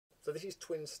So this is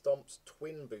Twin Stomp's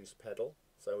twin boost pedal.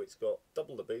 So it's got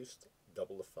double the boost,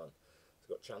 double the fun. It's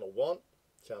got channel 1,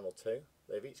 channel 2.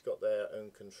 They've each got their own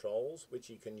controls, which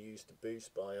you can use to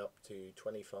boost by up to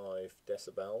 25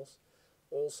 decibels.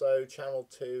 Also, channel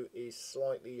 2 is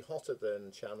slightly hotter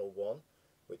than channel 1,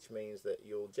 which means that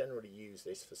you'll generally use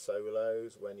this for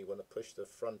solos when you want to push the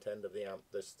front end of the amp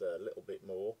just a little bit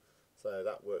more. So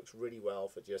that works really well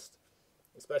for just,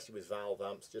 especially with valve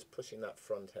amps, just pushing that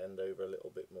front end over a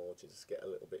little bit more to just get a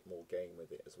little bit more gain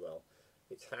with it as well.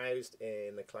 It's housed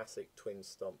in the classic Twin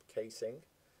Stomp casing.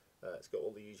 It's got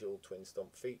all the usual Twin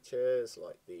Stomp features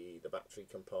like the battery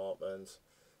compartment,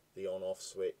 the on-off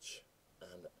switch,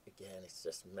 and again it's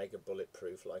just mega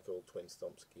bulletproof like all Twin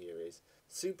Stomp's gear is.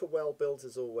 Super well built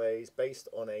as always, based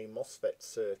on a MOSFET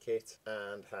circuit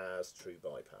and has true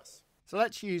bypass. So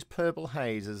let's use Purple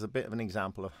Haze as a bit of an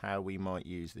example of how we might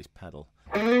use this pedal.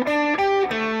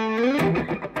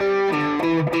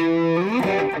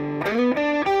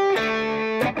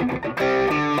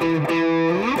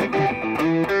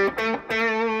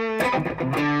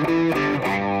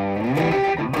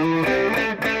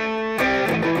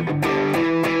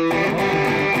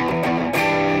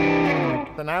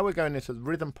 So now we're going into the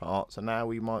rhythm part, so now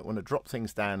we might want to drop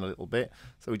things down a little bit.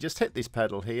 So we just hit this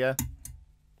pedal here,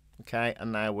 okay,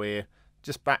 and now we're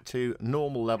just back to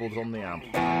normal levels on the amp.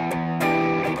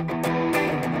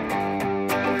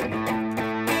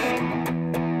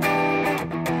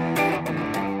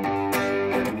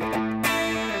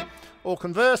 Or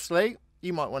conversely,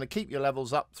 you might want to keep your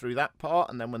levels up through that part,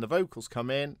 and then when the vocals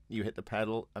come in, you hit the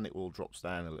pedal and it all drops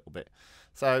down a little bit.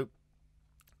 So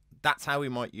that's how we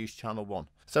might use channel 1.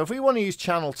 So if we want to use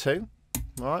channel 2,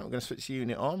 all right, we're going to switch the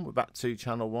unit on. We're back to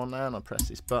channel 1 now, and I press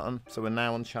this button. So we're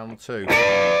now on channel 2.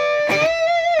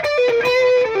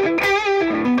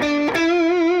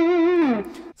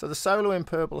 So the solo in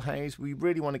Purple Haze, we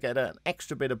really want to get an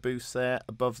extra bit of boost there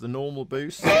above the normal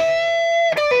boost.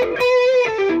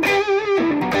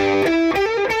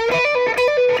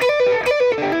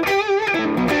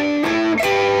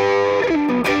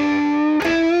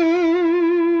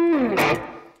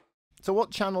 So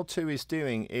what channel 2 is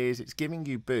doing is it's giving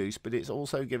you boost, but it's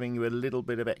also giving you a little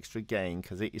bit of extra gain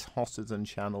because it is hotter than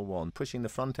channel 1, pushing the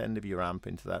front end of your amp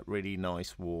into that really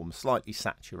nice, warm, slightly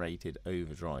saturated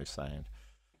overdrive sound.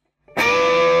 Now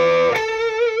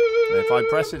if I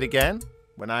press it again,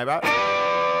 we're now back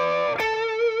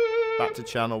to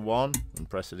channel 1 and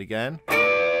press it again.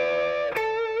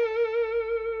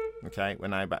 Okay, we're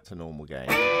now back to normal gain.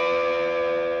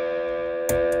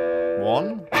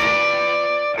 1,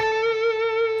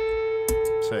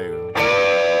 2.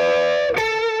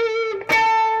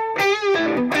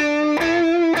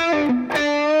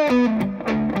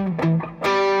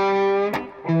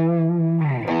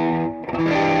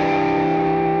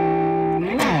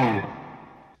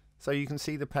 So you can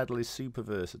see the pedal is super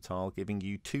versatile, giving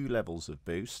you 2 levels of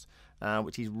boost,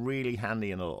 which is really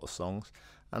handy in a lot of songs.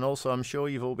 And also I'm sure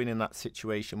you've all been in that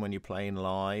situation when you're playing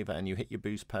live and you hit your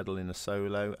boost pedal in a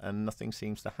solo and nothing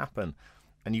seems to happen.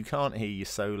 And you can't hear your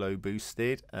solo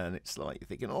boosted, and it's like you're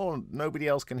thinking, oh, nobody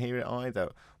else can hear it either.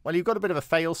 Well, you've got a bit of a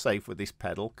fail-safe with this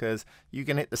pedal because you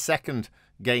can hit the second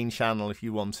gain channel if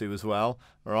you want to as well,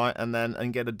 all right,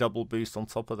 and get a double boost on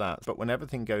top of that. But when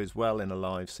everything goes well in a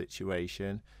live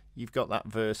situation, you've got that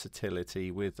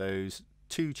versatility with those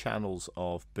 2 channels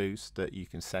of boost that you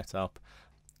can set up,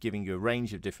 giving you a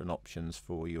range of different options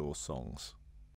for your songs.